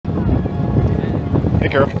Hey,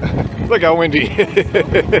 Carol. Look how windy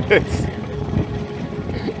it is.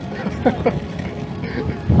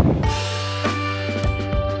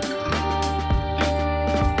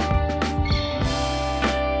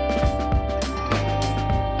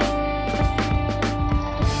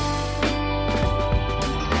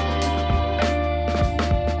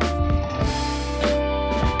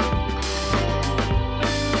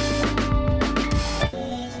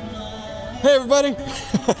 Hey everybody!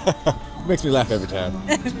 Makes me laugh every time.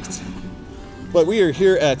 But we are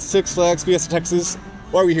here at SIx Flags Fiesta Texas.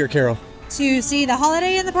 Why are we here, Carol? To see the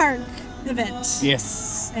Holiday in the Park event.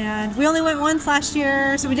 Yes. And we only went once last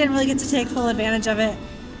year, so we didn't really get to take full advantage of it.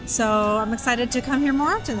 So I'm excited to come here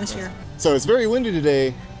more often this year. So it's very windy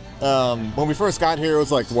today. When we first got here, it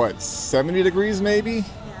was like, what, 70 degrees maybe? Yeah.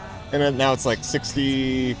 And then now it's like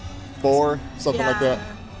 64, something like that.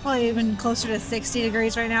 Probably even closer to 60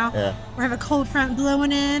 degrees right now. Yeah. We have a cold front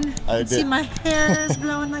blowing in. You can see my hair is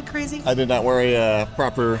blowing like crazy. I did not wear a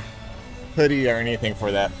proper hoodie or anything for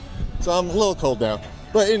that. So I'm a little cold now.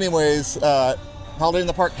 But anyways, Holiday in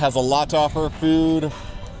the Park has a lot to offer. Food,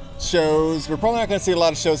 shows. We're probably not going to see a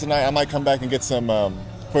lot of shows tonight. I might come back and get some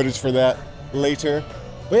footage for that later.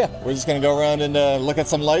 But yeah, we're just going to go around and look at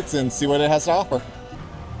some lights and see what it has to offer.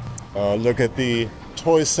 Look at the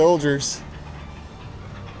toy soldiers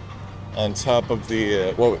on top of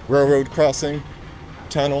the railroad crossing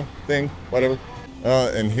tunnel thing, whatever.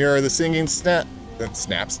 And here are the singing singing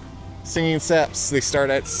saps. They start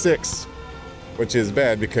at 6, which is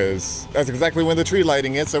bad because that's exactly when the tree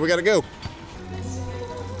lighting is, so we gotta go.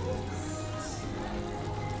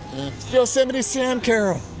 Yosemite Sam,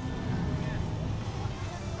 Carol.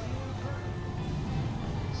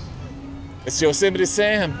 It's Yosemite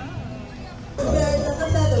Sam.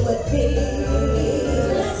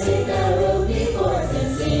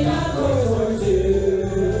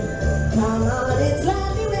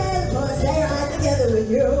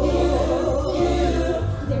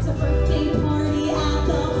 There's a birthday party at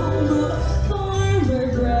the home of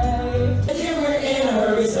Farmer Gray. And we're in a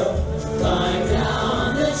hurry, so climb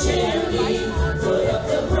down the chimney, put up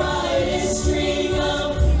the brightest string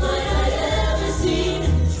of lights I've ever seen.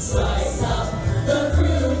 Slice up the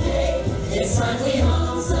fruitcake, it's time we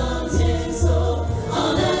hung some tinsel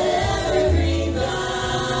on that evergreen bough.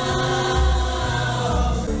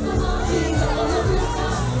 The monkeys up on the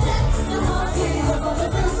rooftop, deck the monkeys up on the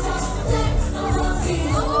rooftop, deck the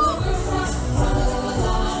monkeys up on the rooftop.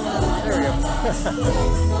 There we go. Deck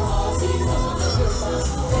the monkeys up on the rooftop,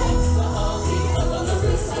 deck the monkeys up on the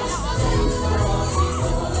rooftop, deck the monkeys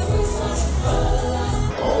up on the rooftop.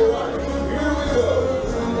 All right, here we go.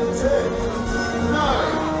 10,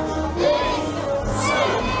 9, 8,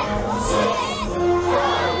 7, 6,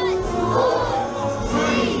 5, 4,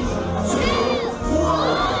 3, 2, 1.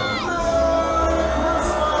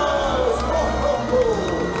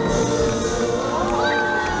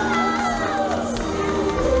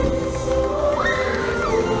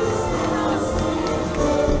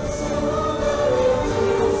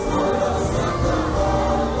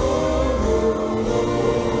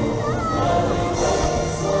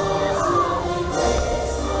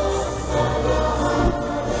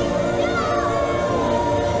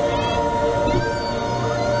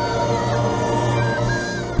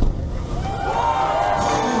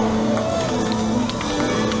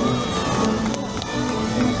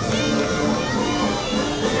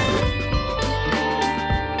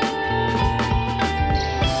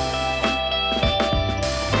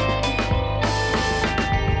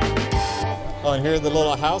 Oh, and here are the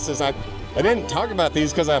little houses. I didn't talk about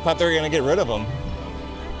these because I thought they were going to get rid of them.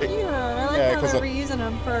 Yeah, I like how they're reusing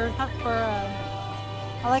them for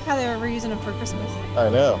I like how they were reusing them for Christmas. I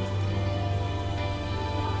know.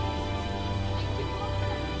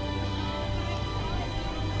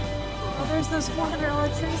 Oh, there's those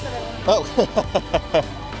 $400 trees that I want. Oh.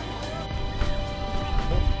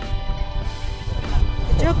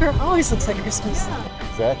 The Joker always looks like Christmas.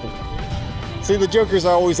 Exactly. See, the Jokers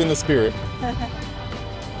are always in the spirit.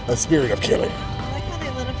 A spirit of killing. I like how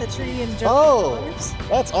they lit up the tree and Joker colors.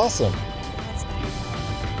 That's awesome. That's nice.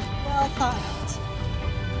 Well thought out.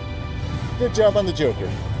 Good job on the Joker.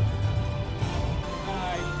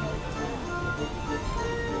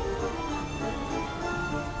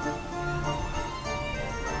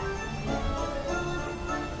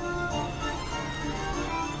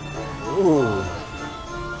 Ooh.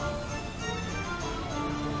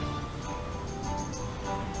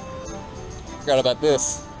 Forgot about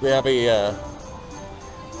this. We have a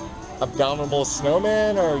abominable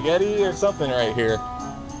snowman or Yeti or something right here.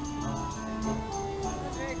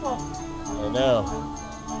 That's very cool. I know.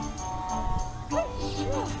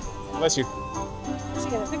 Bless you.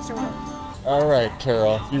 get a picture with it. All right,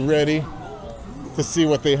 Carol, you ready to see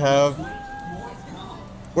what they have?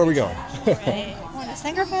 Where are we going? Right. We're going to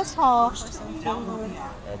Sangerfest Hall for some food.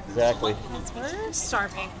 Exactly. Because we're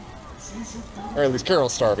starving. Or at least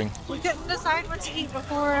Carol's starving. We couldn't decide what to eat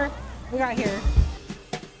before we got here.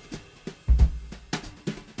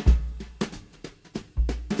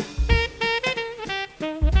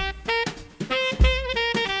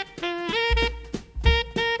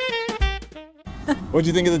 What'd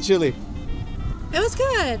you think of the chili? It was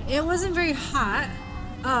good. It wasn't very hot,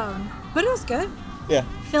 but it was good. Yeah.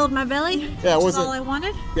 Filled my belly. Yeah, it which is wasn't- all I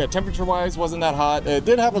wanted. Yeah, temperature-wise, wasn't that hot. It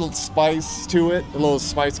did have a little spice to it, a little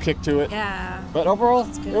spice kick to it. Yeah. But overall,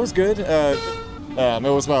 good. it was good. It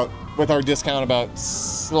was about, with our discount, about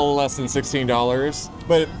a little less than $16.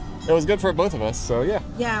 But it was good for both of us, so yeah.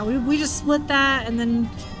 Yeah, we just split that, and then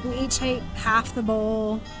we each ate half the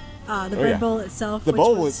bowl, the bread yeah. bowl itself. The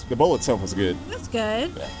which bowl itself was good. It was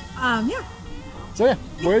good. Yeah. So yeah,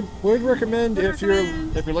 would recommend Would if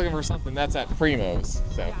recommend. you're looking for something that's at Primo's.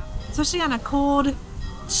 So. Yeah. Especially on a cold,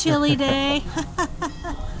 chilly day. 5,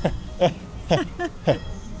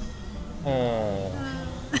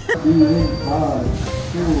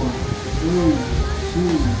 4, 3, 2,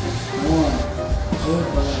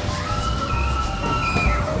 1.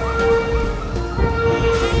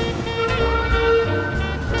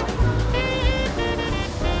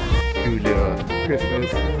 Cute little Christmas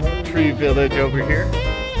tree village over here.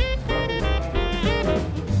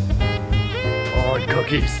 Oh, and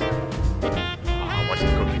cookies. Oh, what's the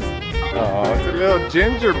cookies? Oh, it's a little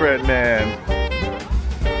gingerbread man.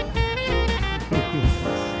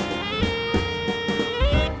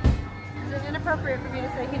 Is it inappropriate for me to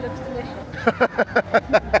say he looks delicious?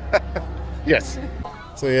 Yes.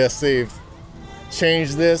 So yes, they've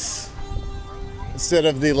changed this. Instead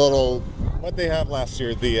of the little, what they have last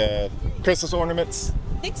year, the Christmas ornaments,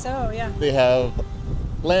 I think so, yeah. they have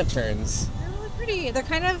lanterns. They're really pretty. They're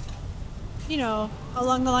kind of,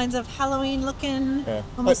 along the lines of Halloween looking, Yeah.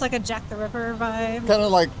 almost like a Jack the Ripper vibe. Kind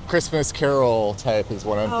of like Christmas Carol type is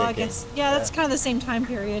what I'm Oh, I thinking. guess. Yeah, that's kind of the same time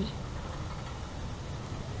period.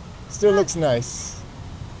 Still looks nice.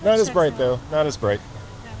 Not as Checks bright out. though, not as bright.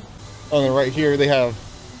 Oh, and right here they have,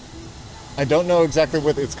 I don't know exactly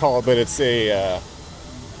what it's called, but it's a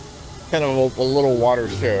kind of a little water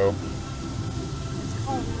show. It's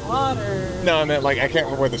called water. No, I meant like, I can't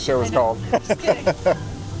remember what the show is I know. called. Just kidding.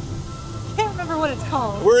 Can't remember what it's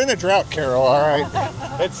called. We're in a drought, Carol, all right?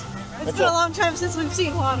 It's It's been a long time since we've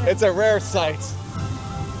seen water. It's a rare sight.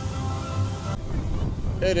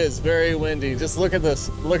 It is very windy. Just look at this.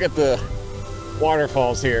 Look at the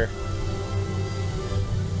waterfalls here.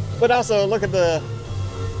 But also look at the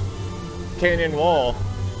canyon wall.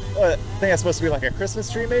 I think that's supposed to be like a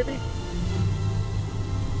Christmas tree, maybe?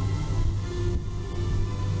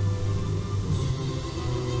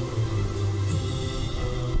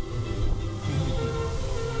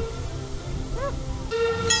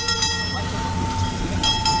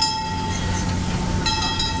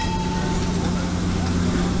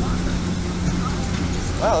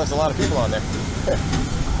 Wow, there's a lot of people on there.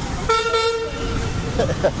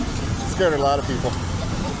 Scared a lot of people.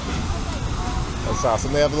 That's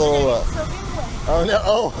awesome. They have a little. Oh no!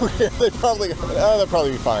 Oh, yeah, they'll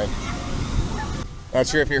probably be fine. Not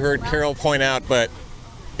sure if you heard Carol point out, but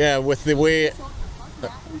yeah, with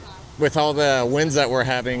all the winds that we're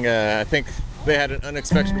having, I think they had an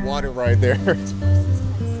unexpected water ride there.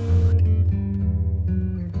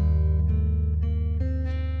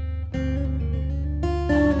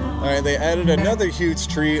 All right, they added another huge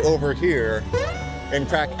tree over here in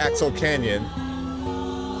Crackaxle Canyon.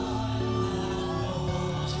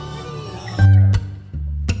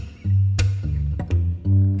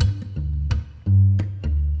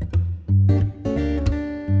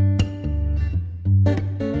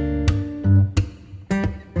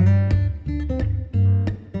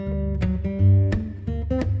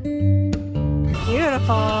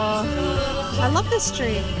 Beautiful. I love this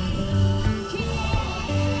tree.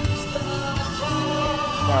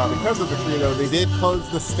 Now, because of the tree, though, they did close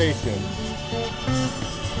the station.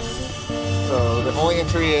 So the only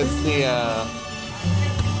entry is the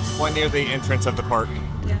one near the entrance of the park.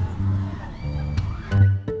 Yeah.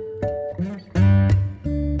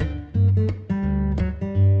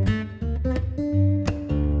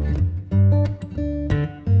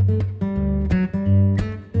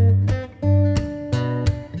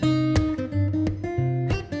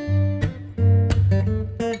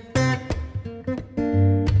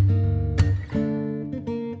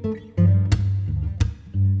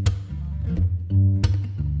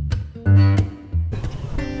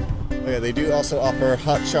 Oh, yeah, they do also offer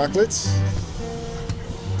hot chocolates.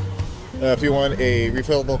 If you want a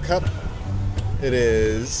refillable cup, it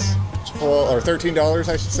is $12 or $13,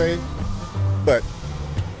 I should say. But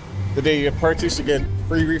the day you get parts, you should get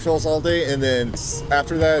free refills all day, and then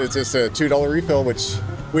after that, it's just a $2 refill, which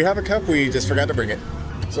we have a cup, we just forgot to bring it.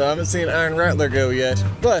 So I haven't seen Iron Rattler go yet,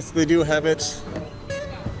 but they do have it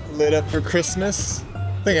lit up for Christmas.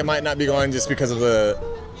 I think it might not be going just because of the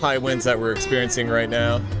high winds that we're experiencing right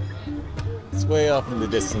now. It's way off in the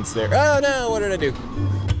distance there. Oh no, what did I do?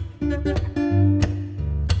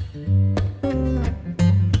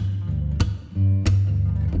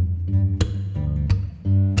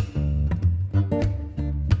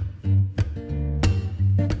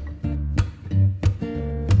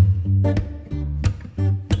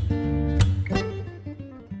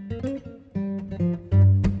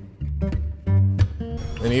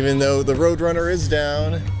 And even though the Roadrunner is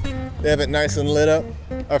down, they have it nice and lit up.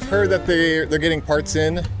 I've heard that they're getting parts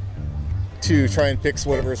in to try and fix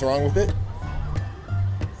whatever's wrong with it.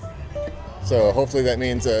 So hopefully that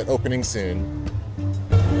means opening soon.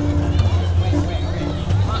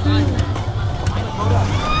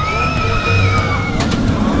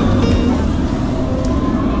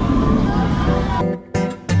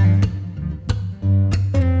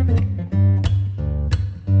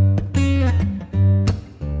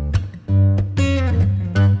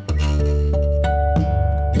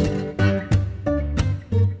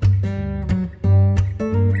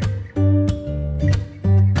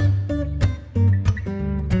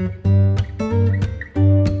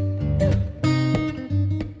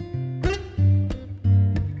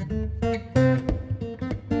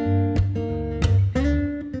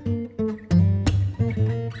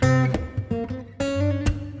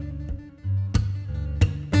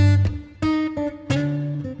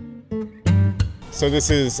 So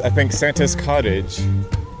this is, I think, Santa's Cottage.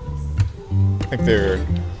 I think their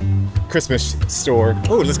Christmas store.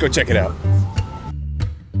 Oh, let's go check it out.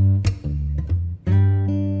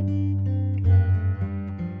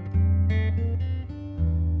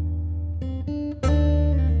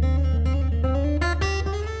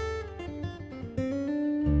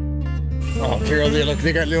 Oh, Carol, look,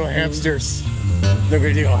 they got little hamsters. Look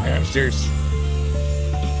at little hamsters.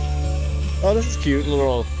 Oh, this is cute,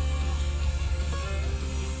 little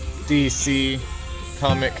DC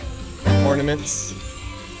comic ornaments.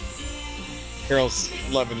 Carol's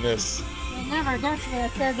loving this. It never gets what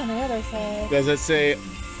it says on the other side. Does it say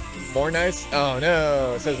more nice? Oh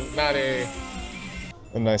no, it says not a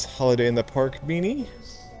nice holiday in the park beanie.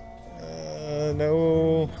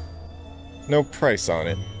 No price on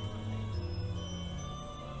it.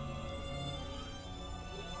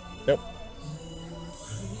 Nope.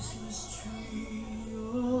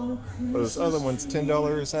 Those other ones,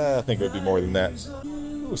 $10. I think it would be more than that.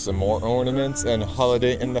 Ooh, some more ornaments and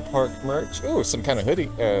holiday in the park merch. Ooh, some kind of hoodie.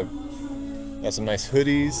 Got some nice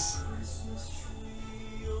hoodies.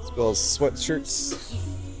 As well as sweatshirts.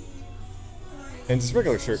 And just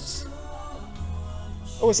regular shirts.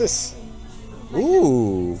 Oh, what's this?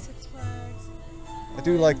 Ooh. I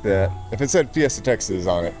do like that. If it said Fiesta Texas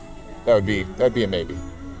on it, that'd be a maybe.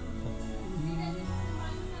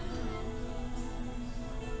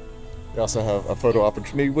 We also have a photo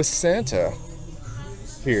opportunity with Santa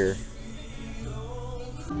here.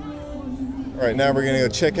 All right, now we're gonna go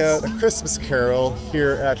check out a Christmas Carol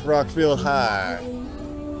here at Rockville High.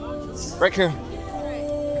 Right here.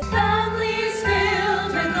 Families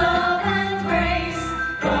filled with love and grace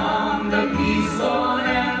from the peaceful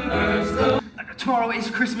embers. Tomorrow is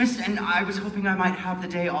Christmas, and I was hoping I might have the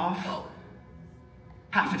day off.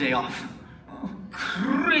 Half a day off.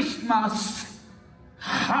 Christmas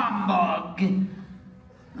humbug.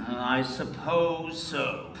 I suppose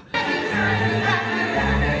so.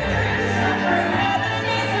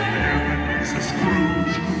 Mrs.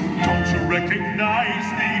 Scrooge, don't you recognize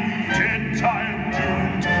the ten-time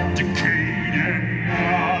doomed, decayed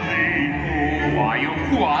body? Why, you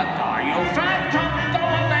what? Are you phantom? Go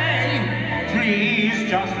away! Please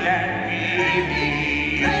just let me be.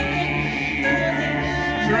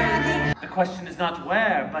 The question is not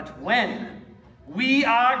where, but when. We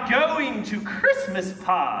are going to Christmas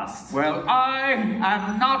past. Well, I am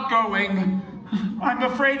not going. I'm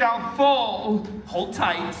afraid I'll fall. Hold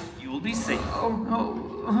tight. You will be safe.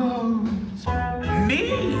 Me?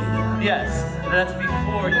 Yes, that's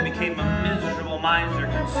before you became a miserable miser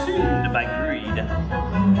consumed by greed.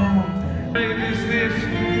 What is this?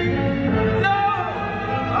 No!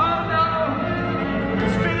 Oh no!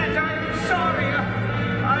 Spirit, I'm sorry.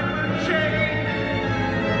 I will change.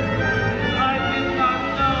 I did not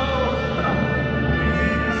know.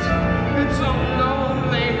 Please. It's so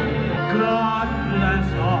lonely. God bless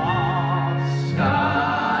us.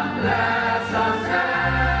 God bless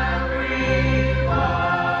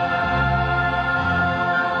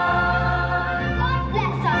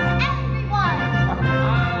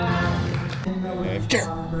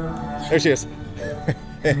There she is.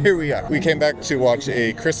 And here we are. We came back to watch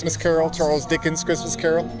a Christmas Carol, Charles Dickens' Christmas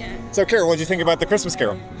Carol. So, Carol, what did you think about the Christmas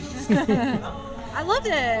Carol? I loved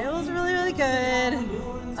it. It was really, really good.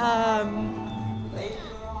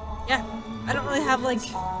 Yeah, I don't really have like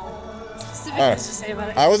specific things to say about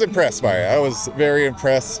it. I was impressed by it. I was very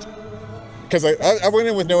impressed because I went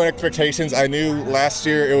in with no expectations. I knew last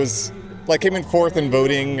year it was like came in fourth in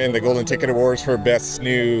voting in the Golden Ticket Awards for Best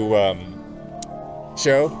New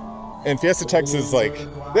Show. And Fiesta Texas, like,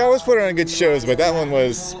 they always put on good shows, but that one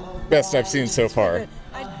was best I've seen so far.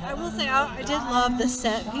 I will say I did love the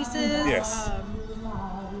set pieces. Yes.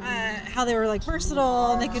 How they were like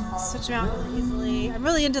versatile and they could switch them out really easily. I'm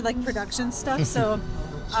really into like production stuff, so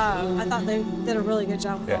I thought they did a really good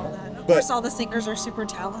job with all that. Of course, all the singers are super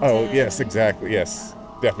talented. Oh, yes, exactly. Yes,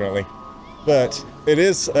 definitely. But it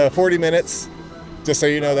is 40 minutes, just so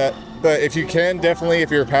you know that. But if you can, definitely, if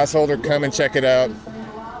you're a pass holder, come and check it out.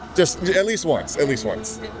 Just at least once,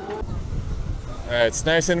 It's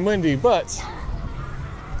nice and windy, but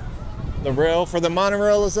the rail for the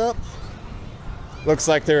monorail is up. Looks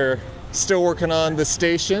like they're still working on the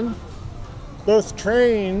station. Both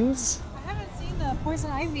trains. I haven't seen the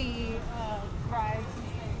Poison Ivy rides.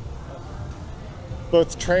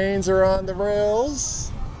 Both trains are on the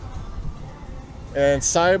rails. And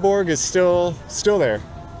Cyborg is still there.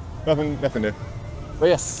 Nothing new. But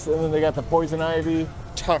yes, and then they got the Poison Ivy.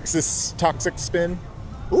 Toxic spin.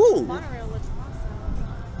 Ooh! The monorail looks awesome.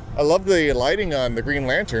 I love the lighting on the Green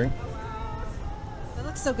Lantern. It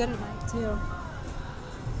looks so good at night too.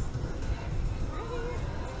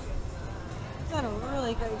 You've done a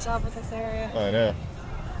really great job with this area. I know.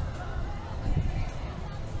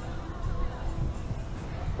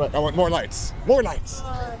 But I want more lights. More lights!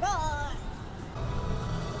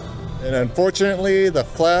 And unfortunately, the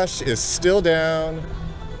flash is still down.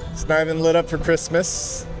 It's not even lit up for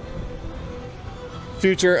Christmas.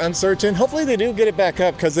 Future uncertain. Hopefully they do get it back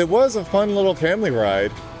up because it was a fun little family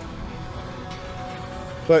ride.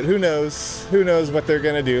 But who knows? Who knows what they're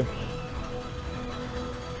gonna do?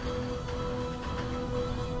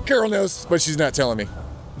 Carol knows, but she's not telling me.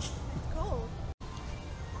 Cool.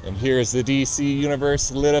 And here's the DC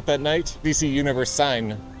Universe lit up at night. DC Universe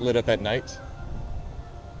sign lit up at night.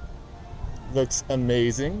 Looks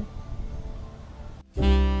amazing.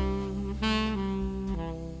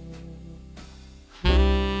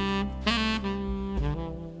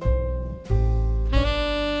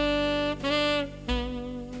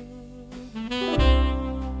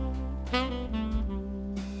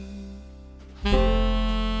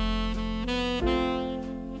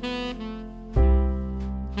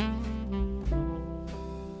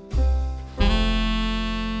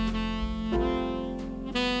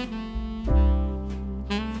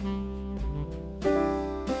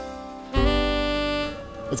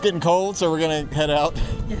 It's getting cold, so we're gonna head out.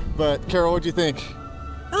 Yeah. But Carol, what'd you think?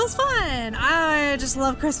 It was fun. I just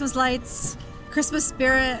love Christmas lights, Christmas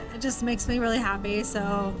spirit. It just makes me really happy.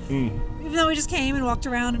 So even though we just came and walked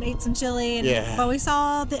around and ate some chili, and, but we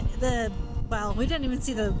saw well, we didn't even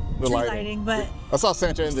see the tree lighting, but I saw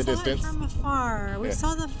Santa in the saw distance. It from afar. We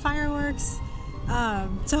saw the fireworks.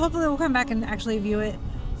 So hopefully we'll come back and actually view it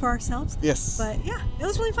for ourselves. Yes. But yeah, it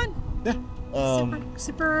was really fun. Yeah.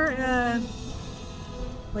 Super.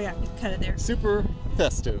 Well, yeah, cut it there. Super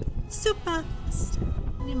festive. Super festive.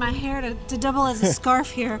 I need my hair to double as a scarf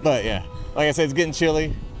here. But yeah, like I said, it's getting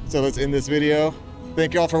chilly, so let's end this video.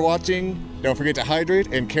 Thank you all for watching. Don't forget to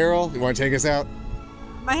hydrate. And Carol, you want to take us out?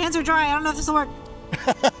 My hands are dry. I don't know if this will work.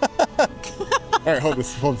 All right, hold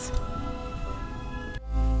this.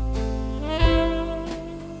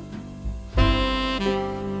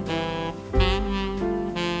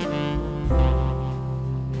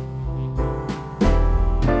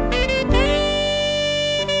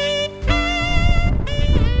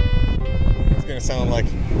 Sound like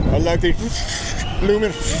I like the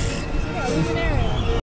lumen. Yeah, Area.